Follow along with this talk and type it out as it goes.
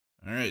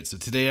Alright, so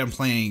today I'm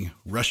playing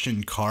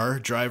Russian Car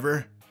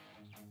Driver.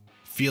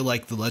 Feel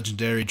like the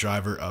legendary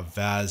driver of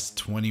Vaz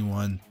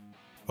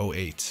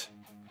 2108!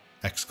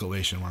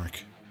 Exclamation mark.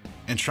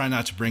 And try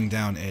not to bring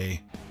down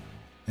A,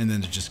 and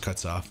then it just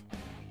cuts off.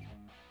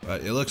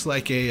 But it looks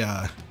like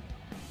a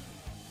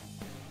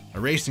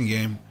racing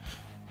game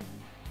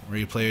where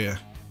you play a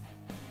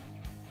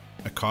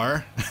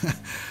car,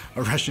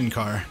 a Russian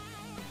car.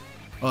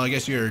 Well, I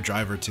guess you're a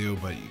driver too,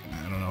 but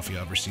I don't know if you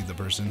ever see the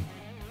person.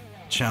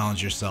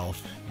 Challenge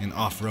yourself in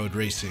off-road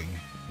racing.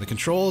 The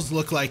controls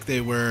look like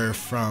they were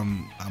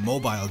from a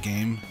mobile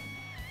game.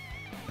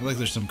 Look like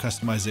there's some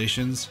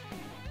customizations.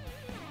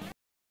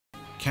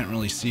 Can't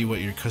really see what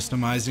you're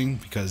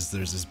customizing because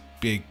there's this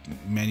big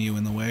menu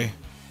in the way.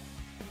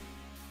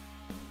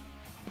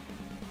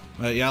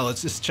 But yeah,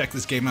 let's just check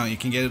this game out. You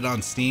can get it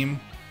on Steam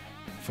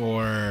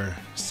for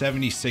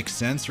 76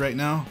 cents right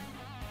now.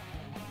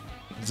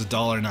 It's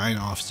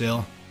 $1.09 off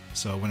sale.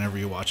 So whenever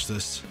you watch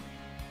this.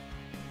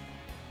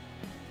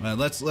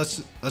 Let's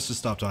just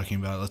stop talking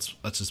about it.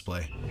 Let's just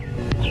play.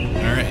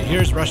 All right,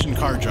 here's Russian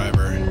Car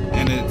Driver,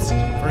 and it's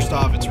first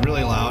off, it's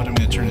really loud. I'm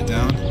gonna turn it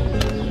down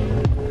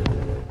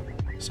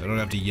so I don't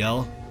have to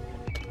yell.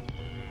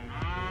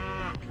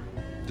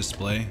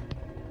 Display.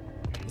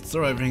 Let's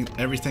throw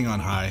everything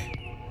on high.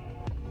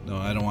 No,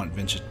 I don't want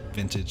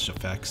vintage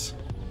effects.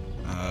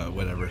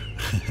 Whatever.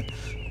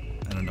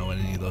 I don't know what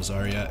any of those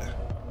are yet.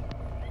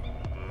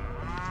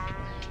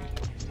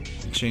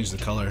 Change the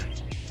color.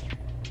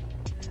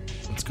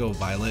 Let's go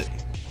violet.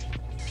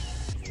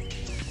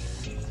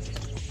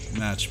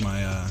 Match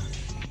my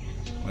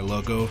my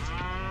logo.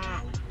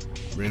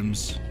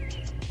 Rims.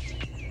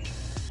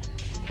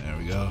 There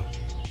we go.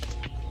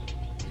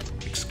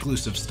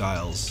 Exclusive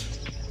styles.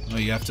 Oh,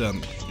 you have to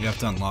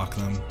unlock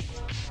them.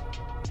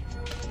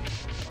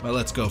 Well,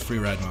 let's go free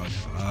ride mode.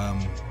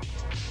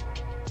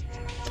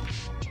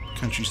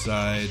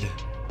 Countryside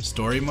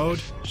story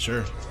mode?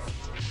 Sure.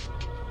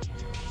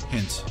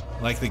 Hint.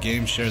 Like the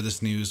game, share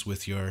this news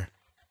with your...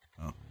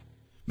 Oh.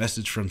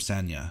 Message from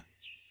Sanya.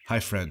 Hi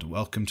friend,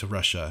 welcome to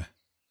Russia.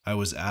 I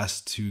was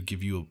asked to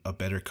give you a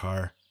better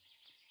car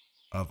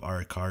of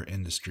our car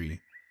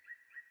industry.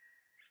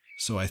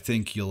 So I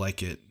think you'll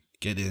like it.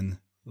 Get in.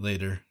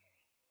 Later.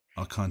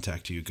 I'll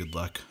contact you. Good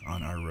luck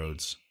on our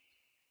roads.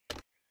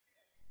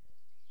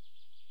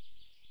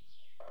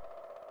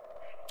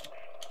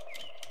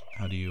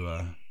 How do you,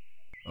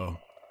 oh.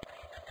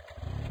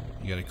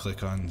 You gotta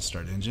click on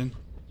start engine.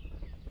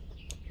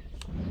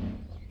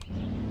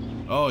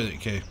 Oh,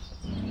 okay.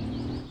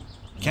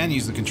 Can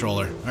use the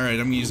controller. Alright,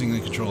 I'm using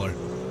the controller.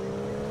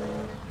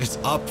 It's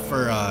up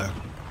for,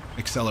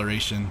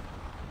 acceleration.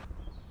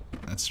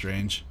 That's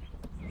strange.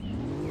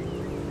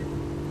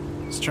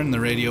 Let's turn the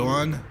radio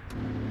on.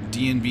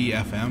 DieDevDie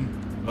FM.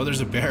 Oh,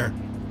 there's a bear.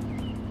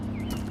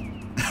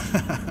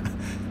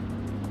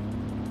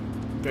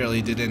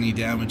 Barely did any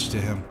damage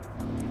to him.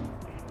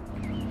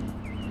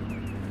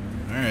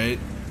 Alright.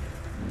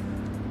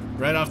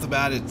 Right off the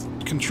bat, it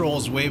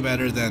controls way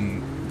better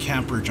than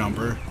Camper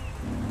Jumper.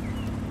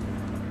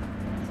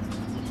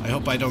 I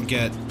hope I don't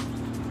get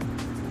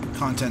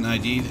content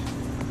ID'd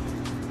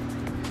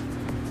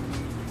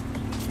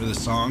for the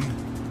song.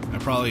 I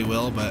probably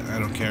will, but I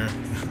don't care.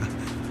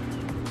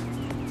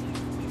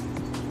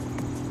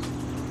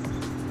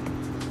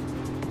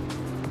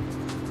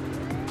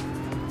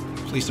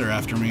 Police are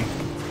after me.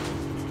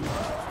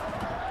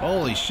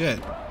 Holy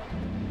shit.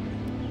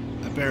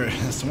 That bear,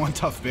 that's one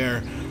tough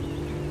bear.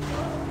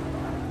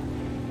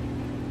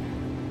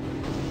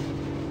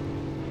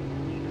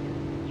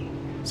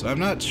 So I'm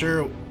not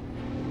sure,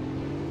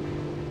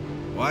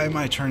 why am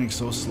I turning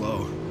so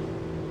slow?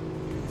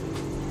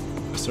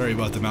 Sorry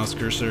about the mouse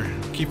cursor.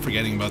 Keep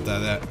forgetting about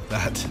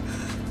that.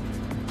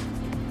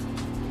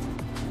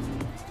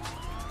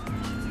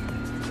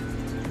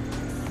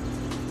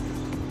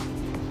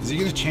 Is he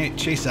gonna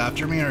chase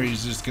after me, or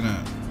he's just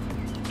gonna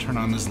turn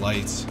on his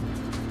lights?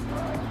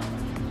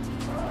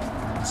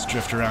 Let's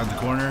drift around the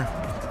corner.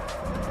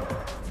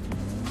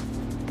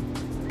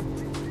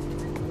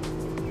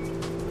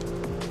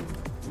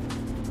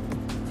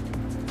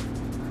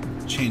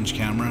 Change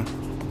camera.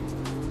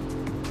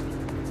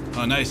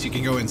 Oh nice, you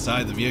can go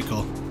inside the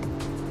vehicle.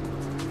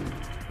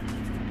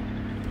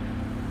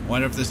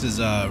 Wonder if this is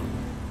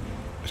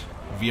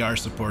VR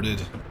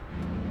supported,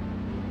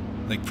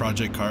 like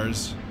Project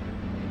Cars.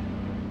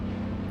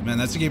 Man,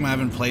 that's a game I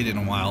haven't played in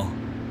a while.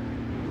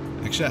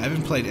 Actually, I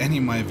haven't played any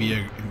of my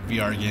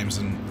VR games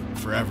in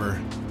forever.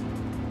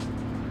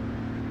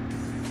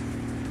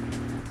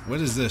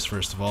 What is this,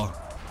 first of all?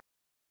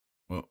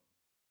 Whoa.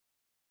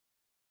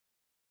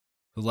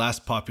 The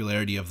last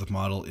popularity of the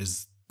model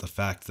is the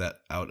fact that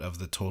out of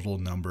the total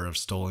number of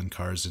stolen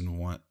cars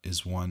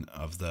is one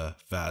of the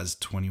Vaz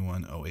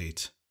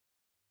 2108.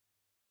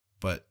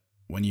 But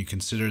when you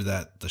consider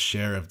that the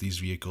share of these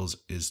vehicles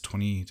is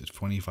 20 to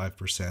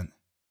 25%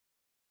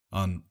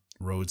 on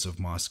roads of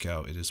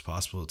Moscow, it is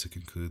possible to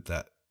conclude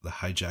that the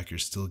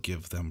hijackers still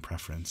give them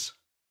preference.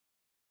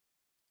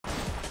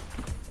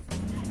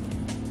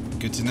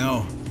 Good to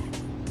know.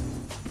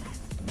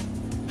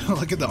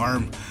 Look at the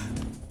arm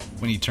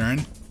when he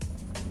turned.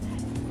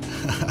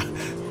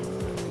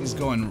 He's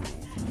going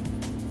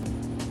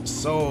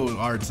so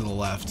hard to the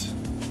left.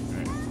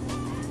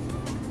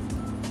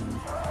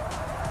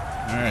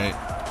 Alright.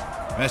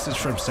 Message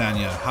from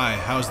Sanya. Hi,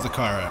 how's the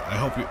car?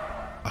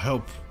 I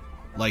hope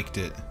liked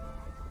it.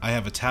 I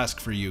have a task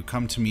for you.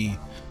 Come to me.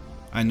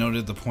 I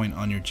noted the point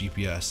on your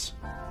GPS.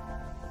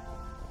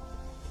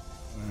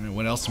 Alright,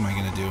 what else am I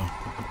gonna do?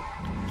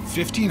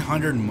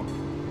 1,500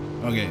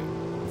 okay.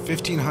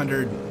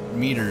 1,500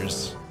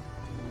 meters.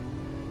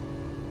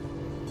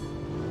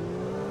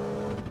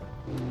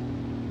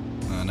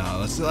 Oh no,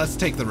 let's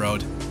take the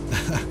road.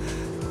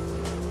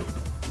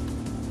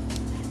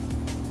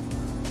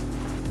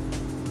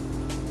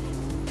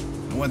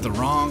 I went the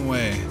wrong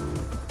way.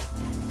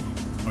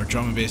 Our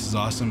drum and bass is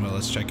awesome, but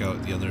let's check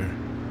out the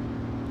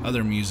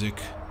other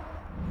music.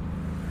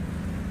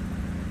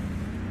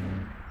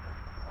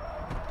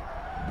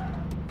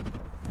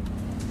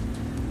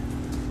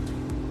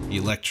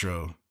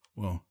 Electro.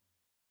 Whoa.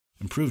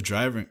 Improved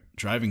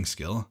driving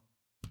skill.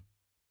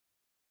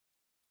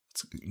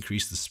 Let's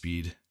increase the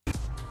speed.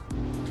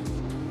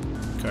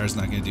 Car's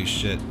not gonna do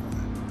shit.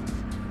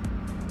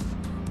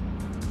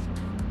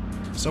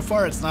 So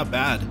far it's not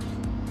bad.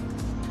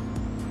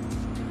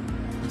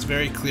 It's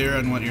very clear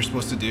on what you're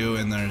supposed to do,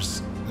 and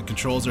the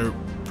controls are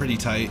pretty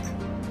tight.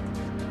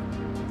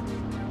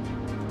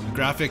 The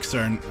graphics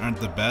aren't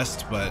the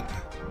best, but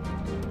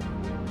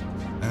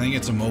I think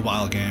it's a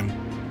mobile game.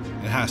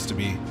 It has to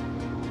be.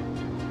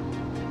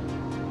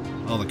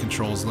 All the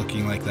controls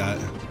looking like that.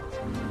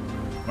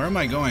 Where am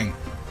I going?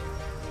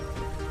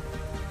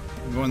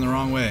 I'm going the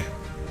wrong way.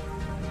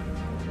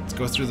 Let's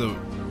go through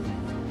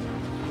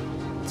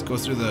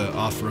the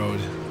off-road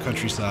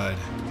countryside.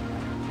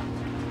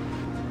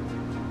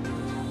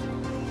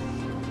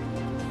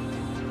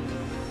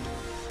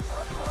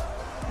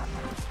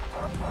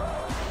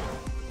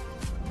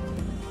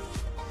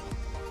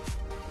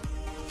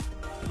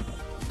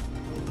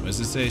 What does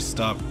it say?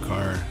 Stop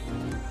car.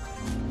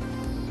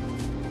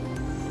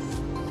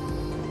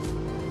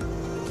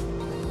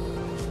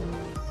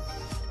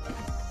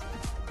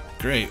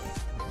 Great.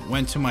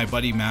 Went to my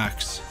buddy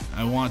Max.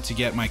 I want to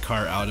get my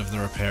car out of the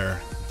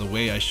repair. The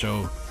way I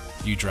show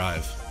you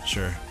drive.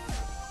 Sure.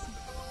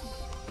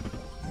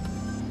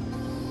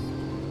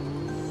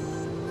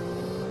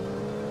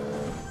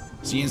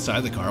 Is he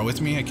inside the car with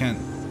me? I can't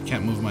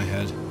move my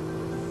head.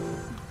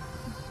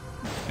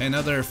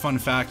 Another fun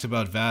fact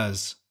about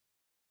Vaz.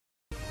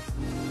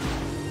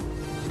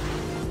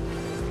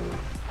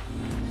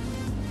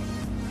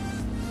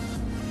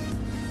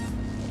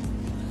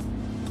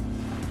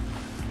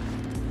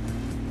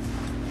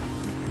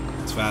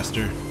 It's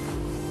faster.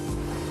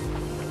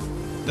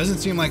 Doesn't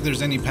seem like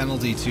there's any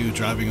penalty to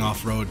driving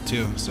off-road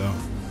too, so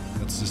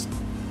let's just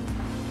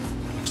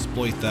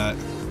exploit that.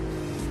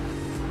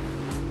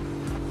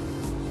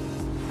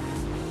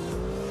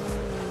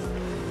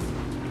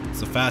 It's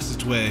the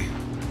fastest way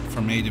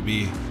from A to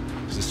B.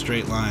 It's a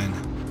straight line.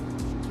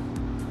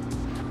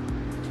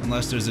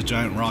 Unless there's a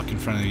giant rock in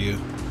front of you.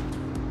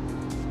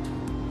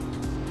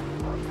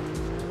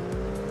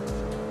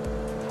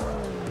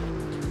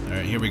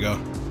 Alright, here we go.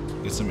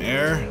 Get some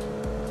air.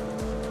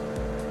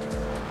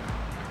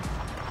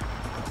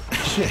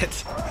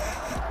 Shit.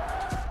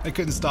 I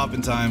couldn't stop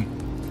in time.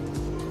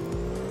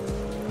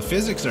 The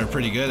physics are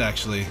pretty good,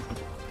 actually.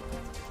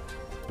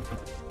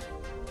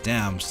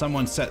 Damn,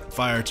 someone set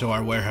fire to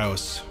our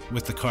warehouse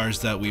with the cars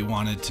that we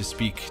wanted to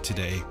speak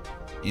today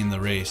in the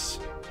race.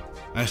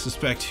 I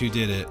suspect who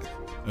did it.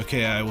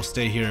 Okay, I will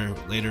stay here.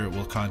 Later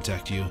we'll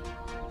contact you.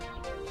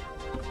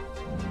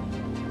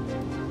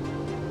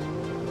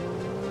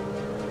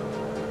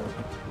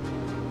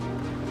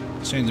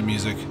 Change the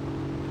music.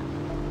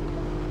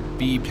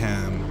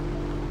 BPAM.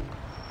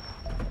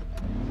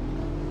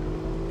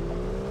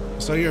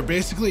 So you're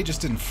basically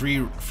just in free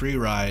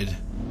ride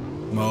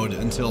mode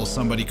until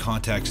somebody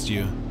contacts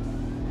you.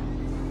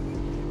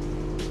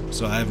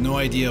 So I have no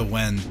idea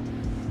when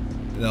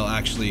they'll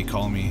actually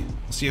call me.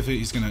 Let's see if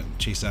he's gonna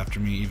chase after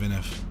me, even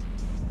if...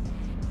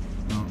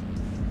 No.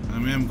 I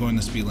mean, I'm going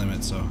the speed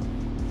limit, so...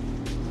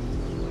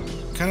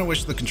 Kinda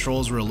wish the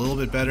controls were a little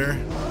bit better.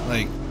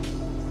 Like,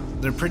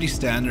 they're pretty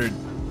standard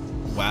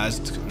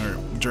WASD or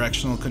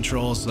directional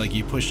controls. Like,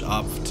 you push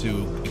up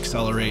to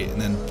accelerate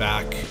and then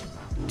back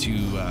to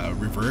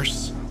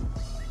reverse.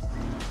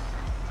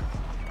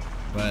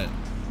 But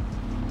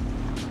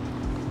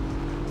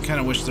kind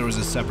of wish there was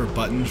a separate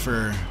button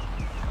for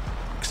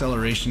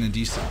acceleration and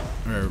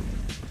or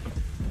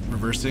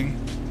reversing.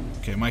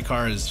 Okay, my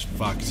car is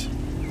fucked.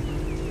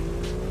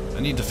 I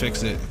need to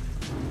fix it.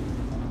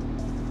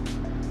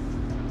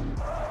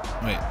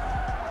 Wait.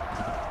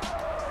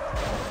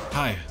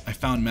 Hi, I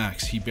found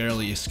Max. He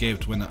barely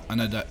escaped when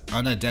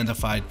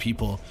unidentified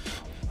people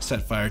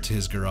set fire to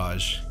his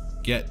garage.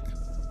 Get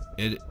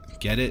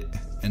it,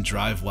 and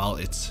drive while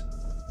it's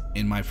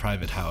in my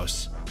private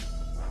house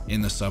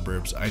in the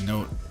suburbs. I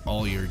note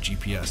all your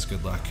GPS.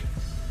 Good luck.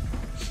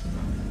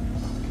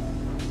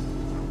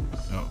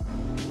 Oh.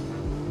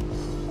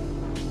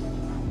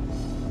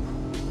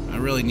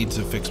 really need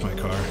to fix my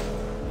car.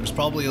 There's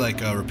probably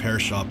like a repair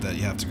shop that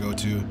you have to go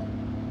to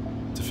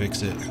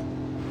fix it.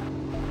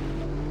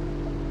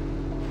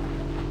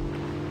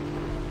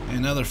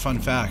 Another fun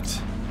fact.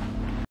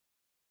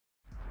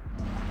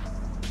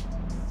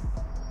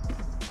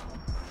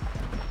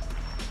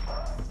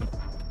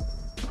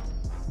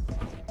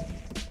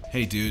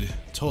 Hey dude,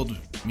 told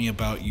me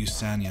about you,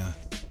 Sanya.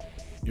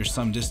 You're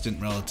some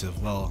distant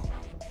relative. Well,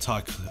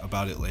 talk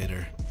about it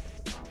later.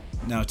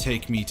 Now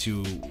take me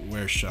to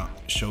where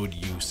showed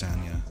you,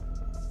 Sanya.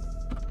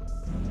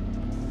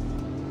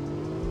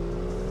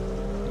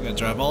 I gotta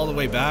drive all the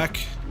way back.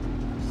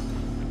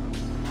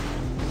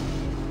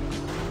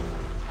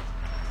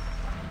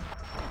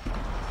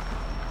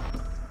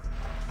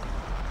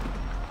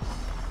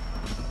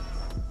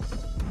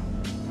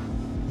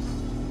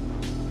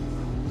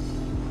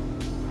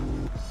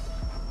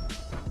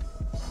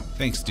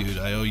 Thanks, dude.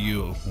 I owe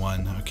you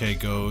one. Okay,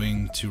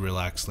 going to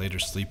relax later.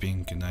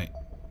 Sleeping. Good night.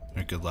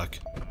 Or good luck.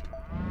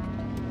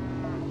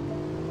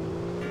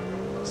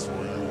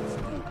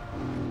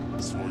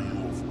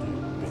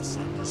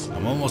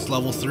 I'm almost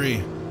level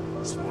 3.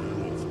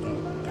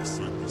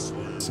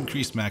 Let's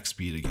increase max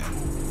speed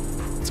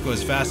again. Let's go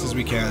as fast as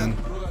we can.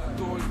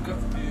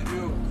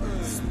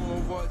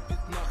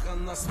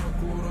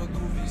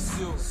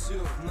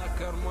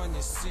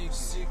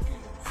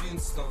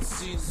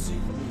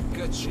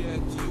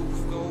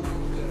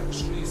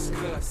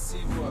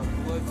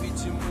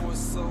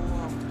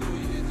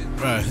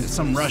 Right, it's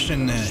some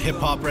Russian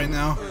hip-hop right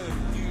now.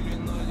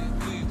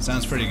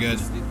 Sounds pretty good.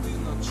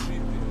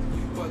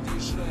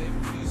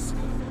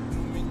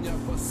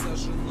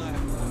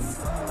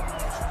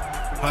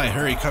 Hi,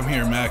 hurry, come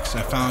here, Max.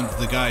 I found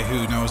the guy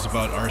who knows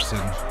about arson,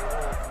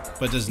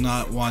 but does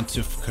not want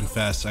to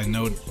confess. I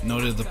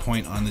noted the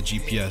point on the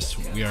GPS.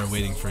 We are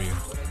waiting for you.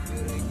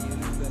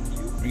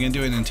 We're gonna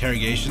do an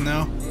interrogation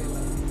now.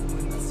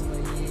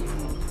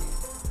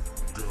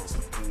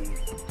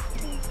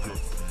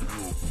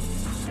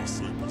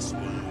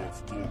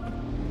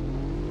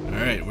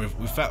 Alright,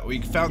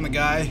 we found the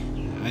guy.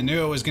 I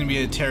knew it was gonna be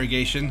an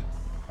interrogation.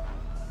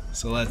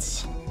 So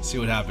let's see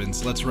what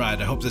happens. Let's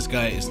ride. I hope this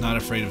guy is not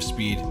afraid of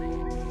speed.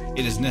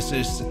 It is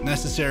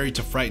necessary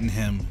to frighten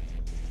him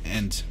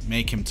and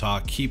make him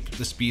talk. Keep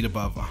the speed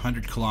above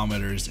 100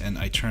 kilometers, and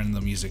I turn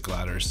the music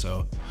louder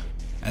so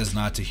as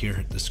not to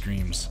hear the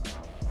screams.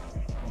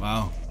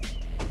 Wow.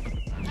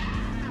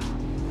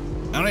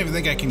 I don't even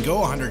think I can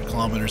go 100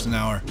 kilometers an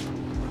hour.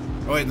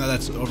 Oh wait, no,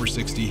 that's over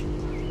 60.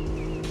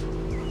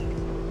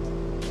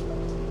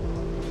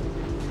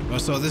 Oh,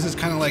 so this is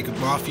kind of like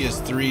Mafia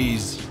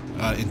 3's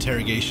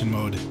interrogation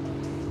mode.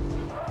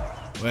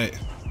 Wait.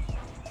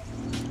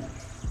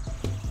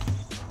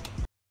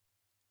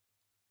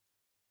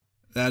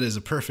 That is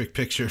a perfect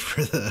picture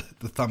for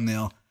the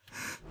thumbnail.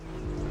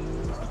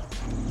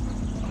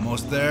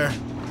 Almost there.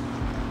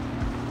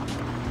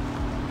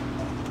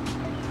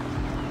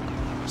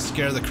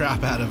 Scare the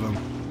crap out of him.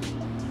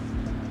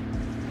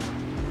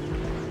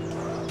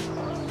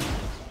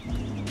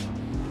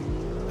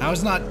 How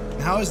is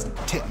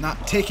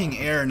not taking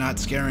air not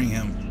scaring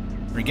him?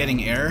 Or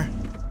getting air?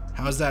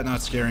 How is that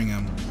not scaring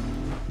him?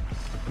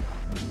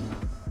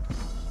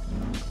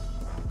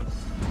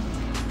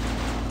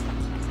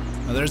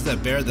 Oh, there's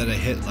that bear that I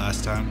hit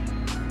last time.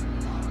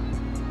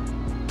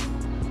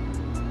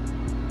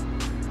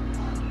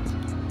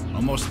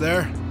 Almost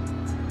there?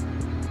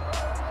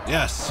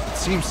 Yes, it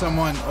seems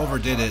someone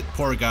overdid it.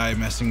 Poor guy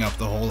messing up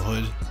the whole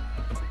hood.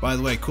 By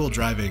the way, cool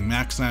driving.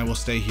 Max and I will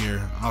stay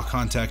here. I'll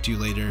contact you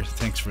later.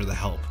 Thanks for the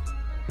help.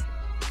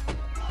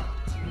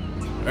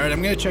 Alright,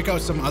 I'm gonna check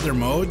out some other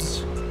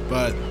modes,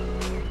 but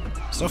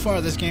so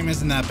far this game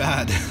isn't that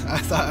bad.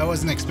 I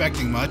wasn't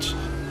expecting much.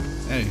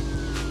 Hey.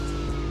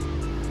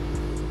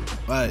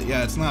 But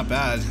yeah, it's not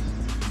bad.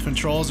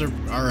 Controls are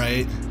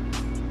alright.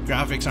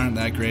 Graphics aren't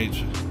that great,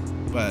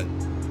 but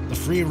the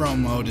free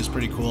roam mode is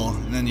pretty cool.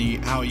 And then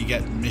how you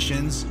get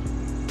missions.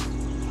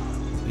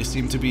 They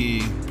seem to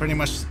be pretty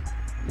much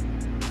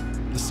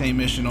the same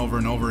mission over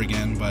and over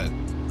again, but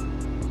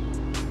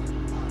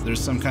there's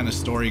some kind of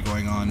story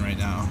going on right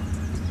now.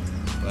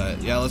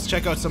 But yeah, let's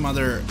check out some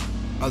other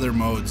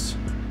modes.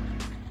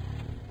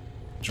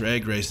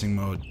 Drag racing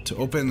mode. To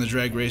open the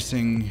drag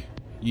racing,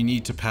 you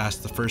need to pass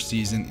the first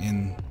season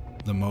in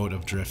the mode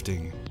of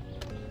drifting.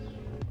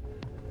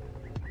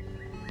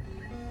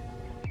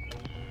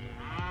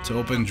 To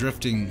open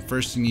drifting,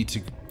 first you need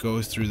to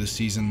go through the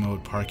season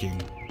mode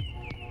parking.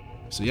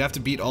 So you have to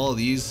beat all of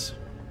these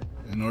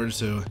in order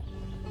to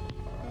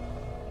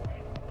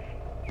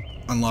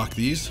unlock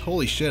these.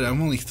 Holy shit,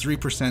 I'm only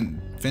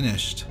 3%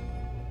 finished.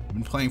 I've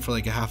been playing for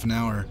like a half an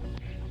hour.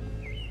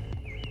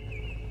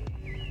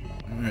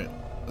 Alright,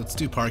 let's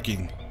do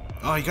parking.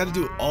 Oh, you gotta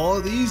do all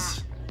of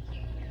these?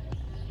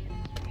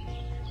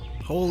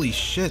 Holy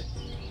shit.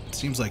 It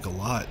seems like a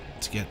lot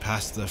to get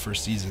past the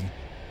first season.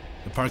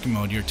 The parking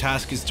mode. Your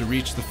task is to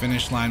reach the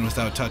finish line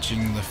without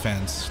touching the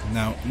fence.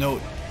 Now,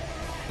 note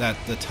that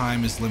the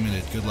time is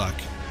limited. Good luck.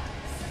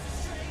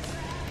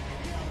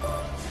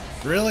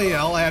 Really?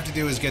 All I have to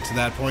do is get to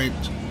that point?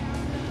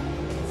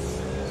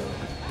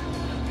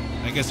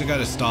 I guess I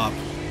gotta stop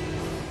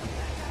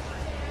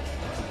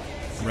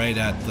right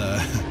at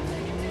the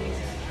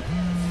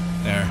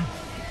there.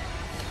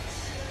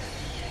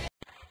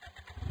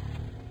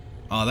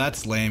 Oh,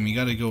 that's lame. You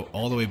gotta go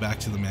all the way back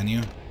to the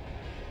menu.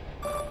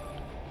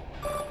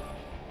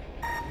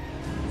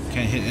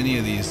 Can't hit any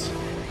of these.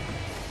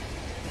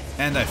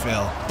 And I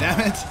fail. Damn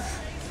it!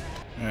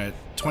 Alright,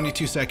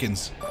 22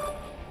 seconds.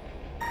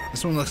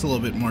 This one looks a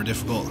little bit more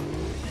difficult.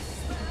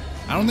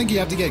 I don't think you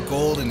have to get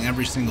gold in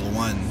every single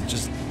one.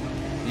 Just,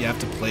 you have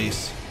to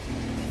place.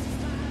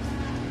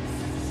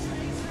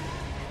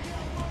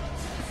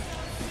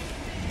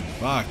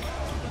 Fuck.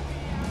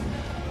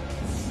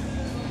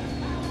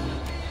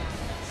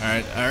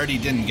 Alright, I already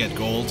didn't get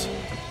gold.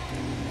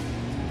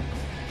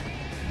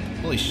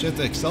 Holy shit,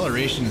 the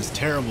acceleration is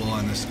terrible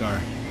on this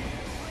car.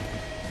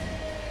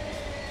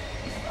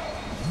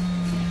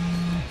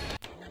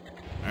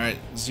 Alright,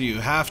 so you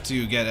have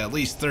to get at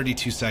least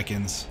 32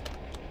 seconds.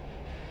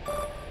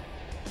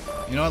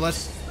 You know what,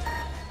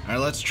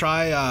 let's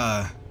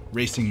try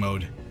racing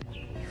mode.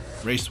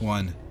 Race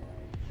 1.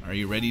 Are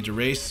you ready to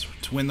race?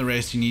 To win the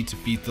race, you need to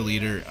beat the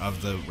leader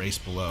of the race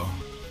below.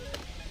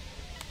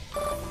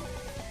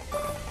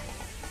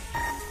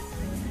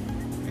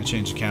 Gonna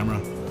change the camera.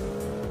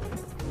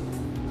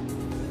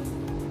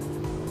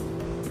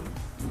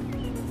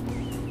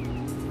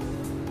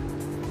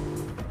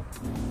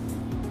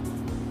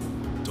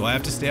 Do I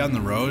have to stay on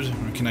the road,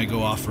 or can I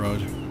go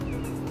off-road?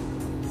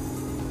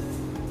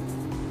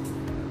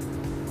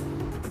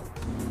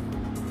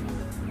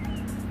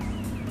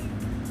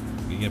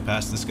 Can you get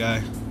past this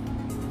guy?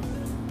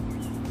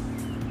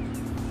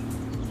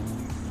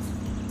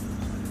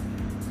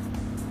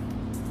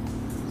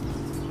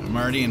 I'm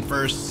already in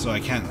first, so I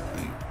can't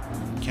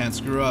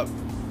screw up.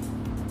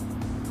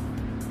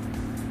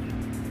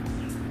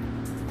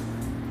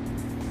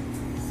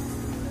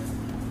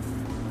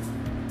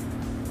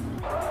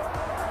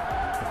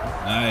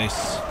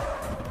 Nice.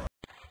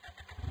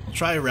 We'll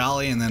try a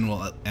rally and then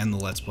we'll end the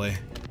Let's Play.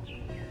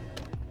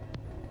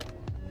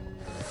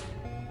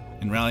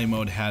 In rally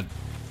mode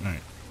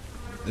alright.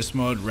 This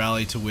mode,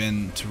 rally to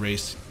win, to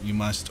race, you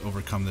must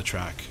overcome the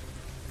track.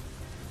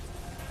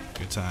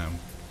 Good time.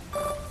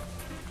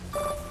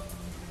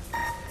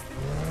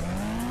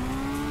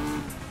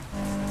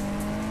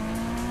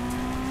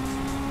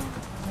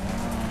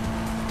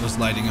 Those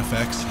lighting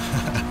effects.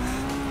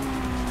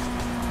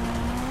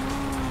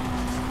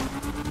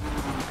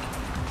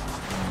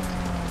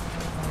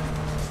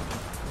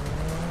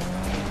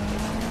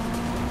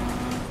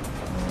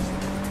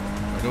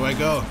 Where do I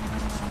go?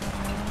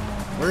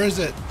 Where is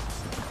it?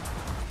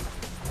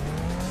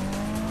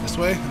 This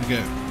way?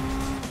 Okay.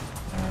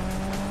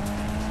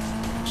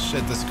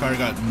 Shit, this car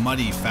got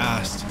muddy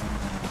fast.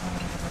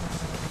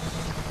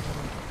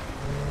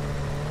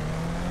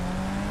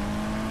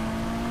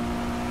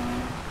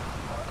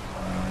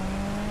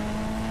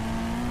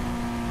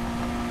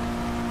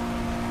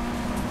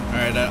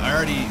 Alright, I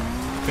already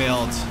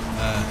failed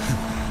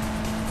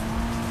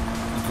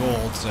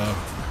gold, so...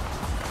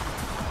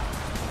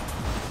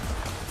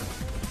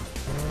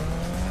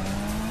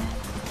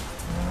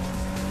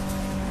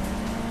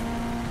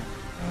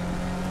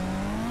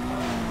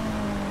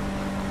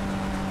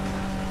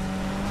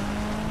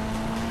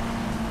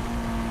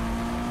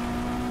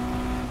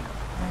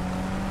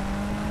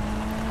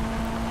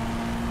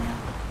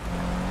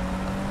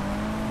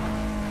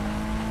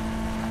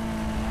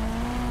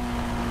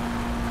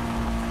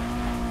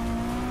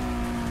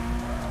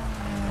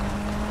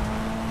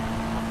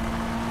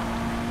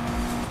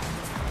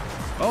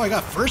 Oh, I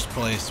got first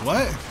place.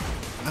 What?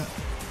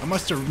 I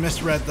must have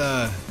misread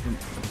the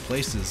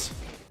places.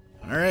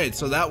 Alright,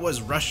 so that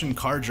was Russian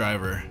Car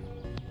Driver.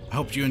 I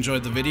hope you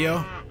enjoyed the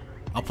video.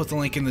 I'll put the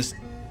link in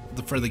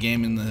for the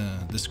game in the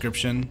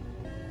description.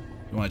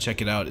 If you want to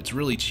check it out. It's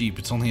really cheap.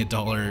 It's only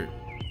 $1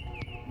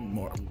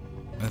 more.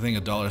 I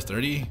think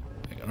 $1.30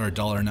 or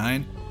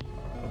 $1.09.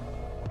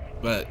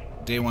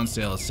 But day one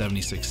sale is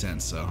 76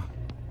 cents, so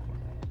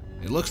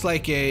it looks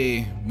like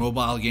a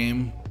mobile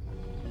game.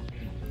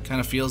 Kind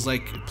of feels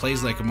like, it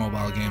plays like a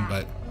mobile game,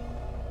 but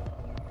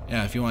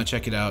yeah, if you want to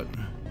check it out.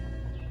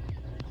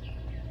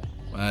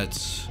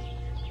 But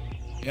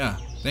yeah,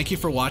 thank you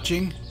for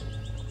watching,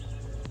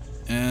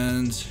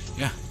 and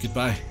yeah,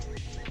 goodbye.